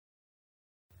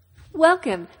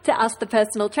Welcome to Ask the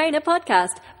Personal Trainer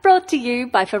podcast, brought to you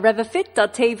by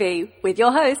ForeverFit.tv with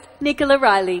your host, Nicola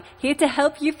Riley, here to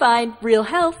help you find real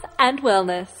health and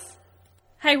wellness.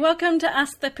 Hey, welcome to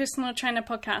Ask the Personal Trainer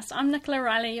podcast. I'm Nicola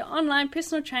Riley, your online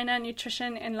personal trainer,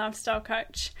 nutrition and lifestyle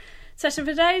coach. So for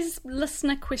today's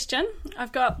listener question,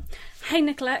 I've got, hey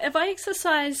Nicola, if I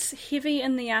exercise heavy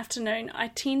in the afternoon, I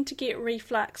tend to get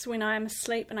reflux when I am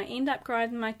asleep and I end up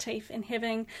grinding my teeth and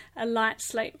having a light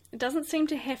sleep. It doesn't seem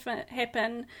to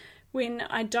happen when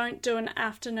I don't do an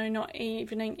afternoon or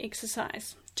evening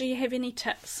exercise. Do you have any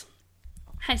tips?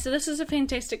 Hey, so this is a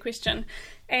fantastic question,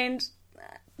 and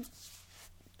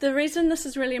the reason this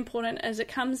is really important is it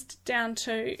comes down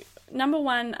to, number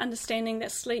one, understanding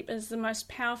that sleep is the most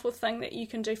powerful thing that you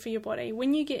can do for your body.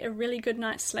 When you get a really good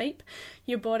night's sleep,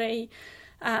 your body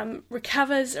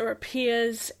recovers, it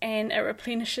repairs, and it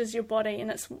replenishes your body.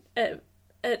 And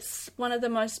it's one of the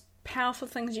most powerful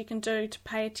things you can do to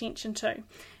pay attention to. And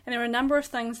there are a number of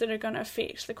things that are going to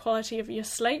affect the quality of your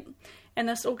sleep. And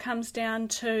this all comes down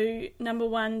to, number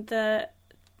one, the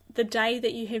day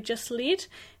that you have just led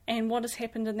and what has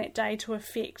happened in that day to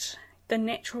affect the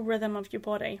natural rhythm of your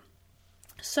body.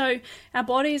 So our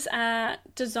bodies are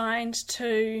designed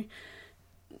to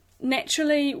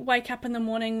naturally wake up in the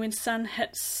morning when sun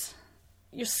hits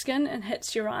your skin and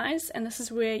hits your eyes, and this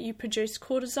is where you produce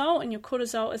cortisol, and your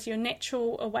cortisol is your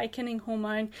natural awakening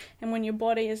hormone, and when your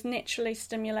body is naturally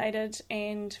stimulated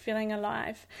and feeling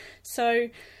alive. So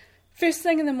first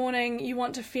thing in the morning, you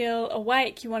want to feel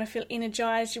awake, you want to feel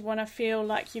energized, you want to feel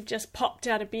like you've just popped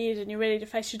out of bed and you're ready to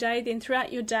face your day. Then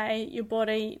throughout your day, your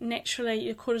body, naturally,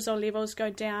 your cortisol levels go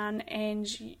down, and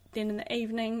then in the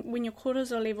evening, when your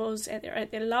cortisol levels are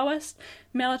at their lowest,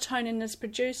 melatonin is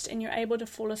produced and you're able to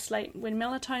fall asleep. When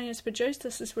melatonin is produced,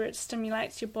 this is where it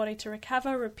stimulates your body to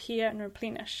recover, repair, and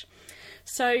replenish.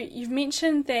 So you've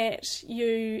mentioned that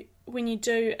when you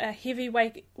do a heavy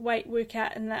weight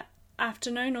workout in the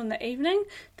afternoon or in the evening,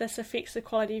 this affects the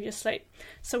quality of your sleep.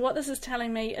 So what this is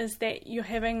telling me is that you're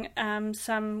having there's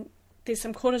some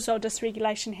cortisol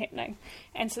dysregulation happening,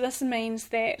 and so this means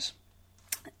that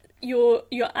you're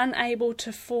unable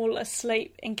to fall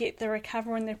asleep and get the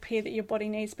recovery and the repair that your body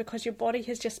needs, because your body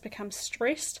has just become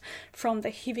stressed from the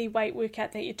heavy weight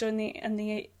workout that you're doing in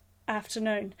the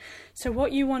afternoon. So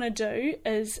what you want to do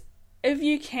is, if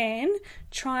you can,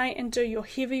 try and do your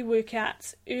heavy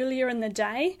workouts earlier in the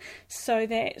day so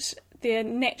that they're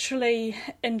naturally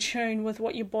in tune with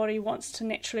what your body wants to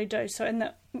naturally do. So in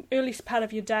the earliest part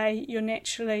of your day, you're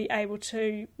naturally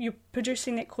you're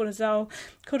producing that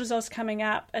cortisol's coming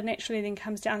up, and naturally then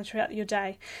comes down throughout your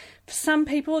day. For some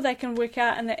people, they can work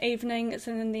out in the evenings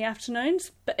and in the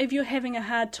afternoons, but if you're having a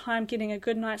hard time getting a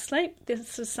good night's sleep,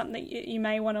 this is something you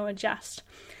may want to adjust.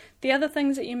 The other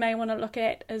things that you may want to look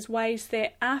at is ways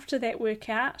that after that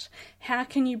workout, how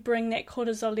can you bring that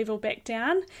cortisol level back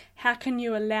down? How can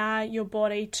you allow your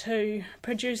body to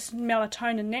produce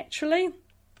melatonin naturally?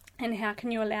 And how can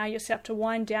you allow yourself to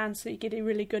wind down so you get a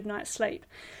really good night's sleep?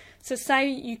 So say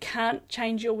you can't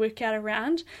change your workout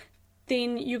around,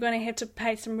 then you're going to have to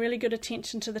pay some really good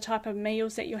attention to the type of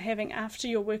meals that you're having after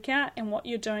your workout and what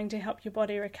you're doing to help your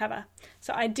body recover.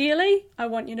 So ideally, I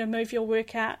want you to move your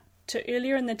workout to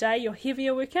earlier in the day, your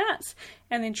heavier workouts,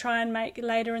 and then try and make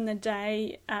later in the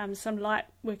day some light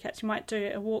workouts. You might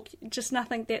do a walk, just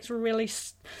nothing that's really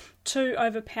too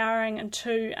overpowering and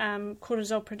too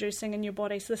cortisol producing in your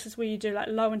body. So this is where you do like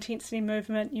low intensity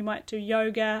movement. You might do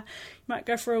yoga, you might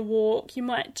go for a walk, you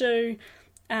might do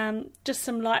just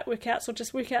some light workouts, or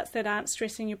just workouts that aren't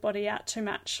stressing your body out too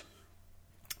much.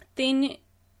 Then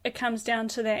it comes down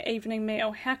to that evening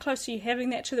meal. How close are you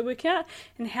having that to the workout,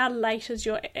 and how late is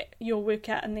your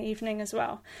workout in the evening as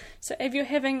well? So if you're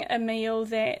having a meal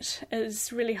that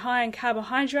is really high in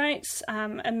carbohydrates,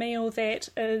 a meal that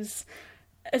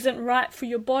isn't right for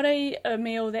your body, a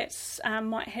meal that's you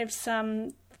might have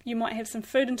some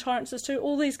food intolerances to,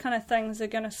 all these kind of things are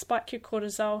going to spike your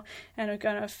cortisol and are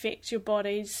going to affect your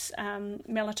body's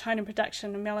melatonin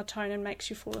production, and melatonin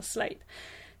makes you fall asleep.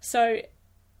 So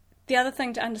the other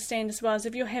thing to understand as well is,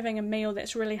 if you're having a meal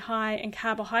that's really high in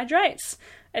carbohydrates,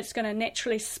 it's going to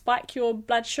naturally spike your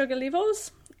blood sugar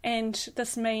levels, and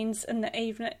this means in the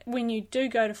evening, when you do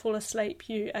go to fall asleep,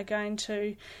 you are going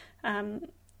to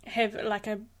have like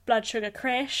a blood sugar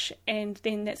crash, and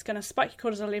then that's going to spike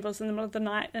your cortisol levels in the middle of the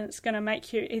night, and it's going to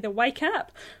make you either wake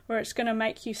up or it's going to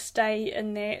make you stay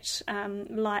in that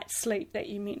light sleep that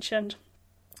you mentioned.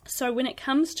 So when it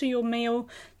comes to your meal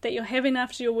that you're having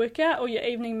after your workout or your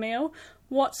evening meal,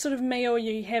 what sort of meal are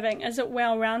you having? Is it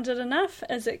well-rounded enough?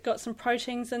 Has it got some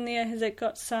proteins in there? Has it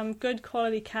got some good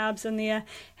quality carbs in there?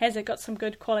 Has it got some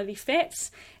good quality fats?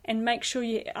 And make sure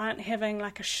you aren't having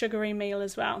like a sugary meal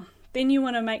as well. Then you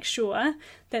want to make sure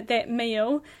that that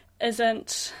meal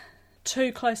isn't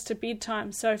too close to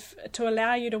bedtime. So to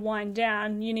allow you to wind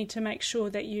down, you need to make sure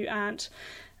that you aren't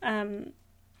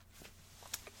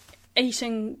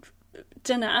eating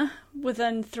dinner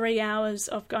within 3 hours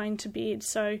of going to bed.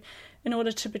 So in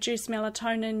order to produce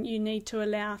melatonin, you need to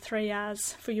allow 3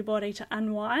 hours for your body to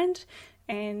unwind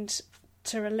and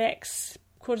to relax,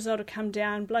 cortisol to come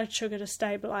down, blood sugar to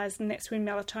stabilise, and that's when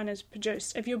melatonin is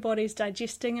produced. If your body's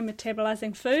digesting and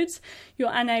metabolising foods,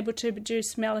 you're unable to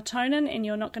produce melatonin and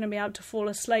you're not going to be able to fall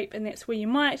asleep, and that's where you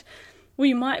might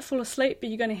fall asleep, but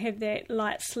you're going to have that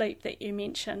light sleep that you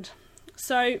mentioned.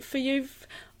 So for you,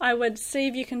 I would see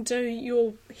if you can do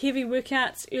your heavy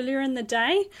workouts earlier in the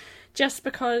day, just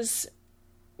because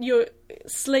your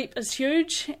sleep is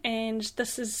huge, and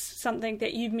this is something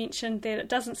that you've mentioned that it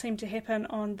doesn't seem to happen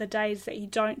on the days that you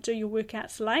don't do your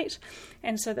workouts late,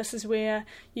 and so this is where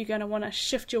you're going to want to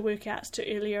shift your workouts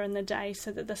to earlier in the day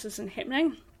so that this isn't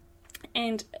happening.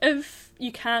 And if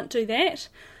you can't do that,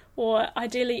 or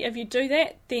ideally if you do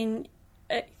that, then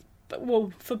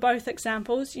for both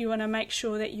examples, you want to make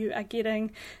sure that you are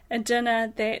getting a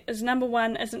dinner that is, number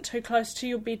one, isn't too close to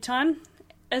your bedtime,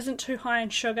 isn't too high in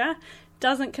sugar,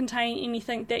 doesn't contain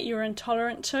anything that you're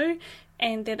intolerant to,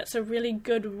 and that it's a really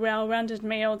good, well-rounded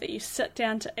meal that you sit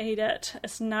down to eat it,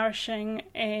 it's nourishing,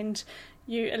 and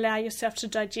you allow yourself to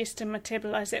digest and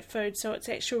metabolize that food, so it's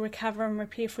actual recover and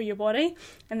repair for your body.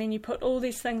 And then you put all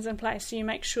these things in place, so you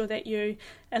make sure that you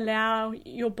allow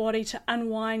your body to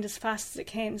unwind as fast as it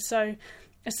can. So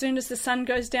as soon as the sun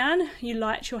goes down, you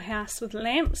light your house with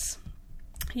lamps,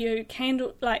 you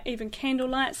even candle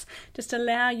lights, just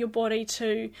allow your body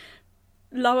to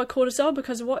lower cortisol,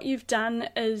 because what you've done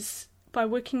is, by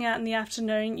working out in the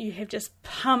afternoon, you have just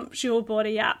pumped your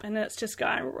body up and it's just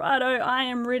going, righto, I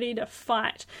am ready to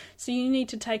fight. So you need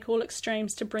to take all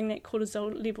extremes to bring that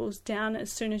cortisol levels down as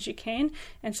soon as you can.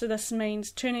 And so this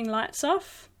means turning lights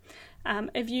off.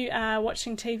 If you are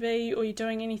watching TV or you're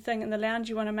doing anything in the lounge,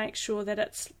 you want to make sure that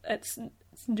it's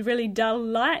really dull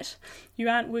light. You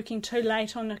aren't working too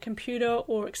late on a computer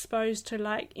or exposed to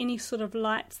like any sort of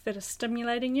lights that are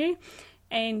stimulating you.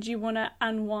 And you want to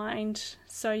unwind,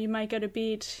 so you may go to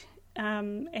bed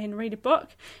and read a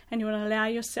book, and you want to allow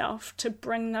yourself to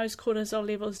bring those cortisol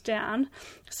levels down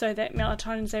so that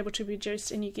melatonin is able to be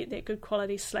produced and you get that good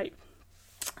quality sleep.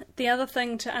 The other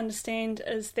thing to understand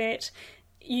is that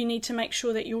you need to make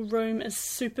sure that your room is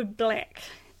super black,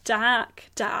 dark.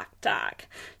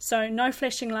 So no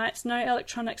flashing lights, no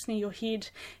electronics near your head,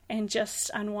 and just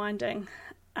unwinding.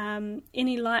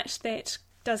 Any light that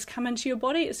does come into your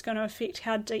body is going to affect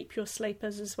how deep your sleep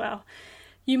is as well.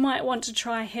 You might want to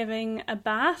try having a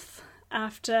bath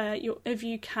if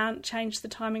you can't change the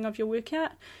timing of your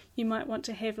workout. You might want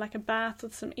to have like a bath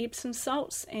with some Epsom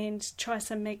salts and try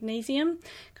some magnesium,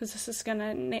 because this is going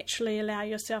to naturally allow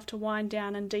yourself to wind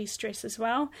down and de-stress as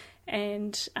well,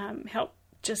 and help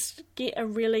just get a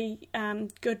really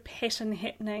good pattern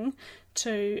happening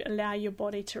to allow your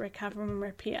body to recover and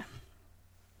repair.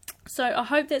 So I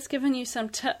hope that's given you some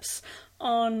tips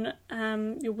on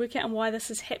your workout and why this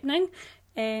is happening,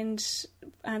 and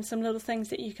some little things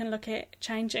that you can look at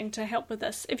changing to help with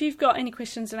this. If you've got any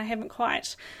questions and I haven't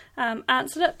quite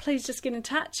answered it, please just get in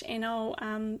touch and I'll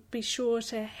be sure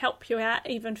to help you out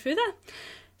even further.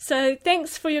 So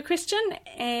thanks for your question,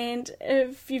 and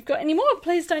if you've got any more,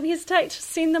 please don't hesitate to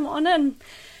send them on in.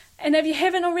 And if you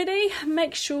haven't already,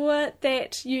 make sure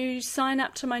that you sign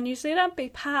up to my newsletter, be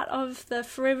part of the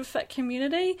Forever Fit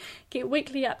community, get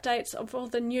weekly updates of all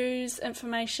the news,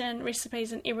 information,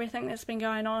 recipes and everything that's been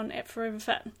going on at Forever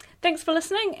Fit. Thanks for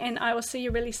listening, and I will see you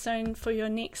really soon for your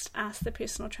next Ask the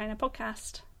Personal Trainer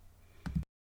podcast.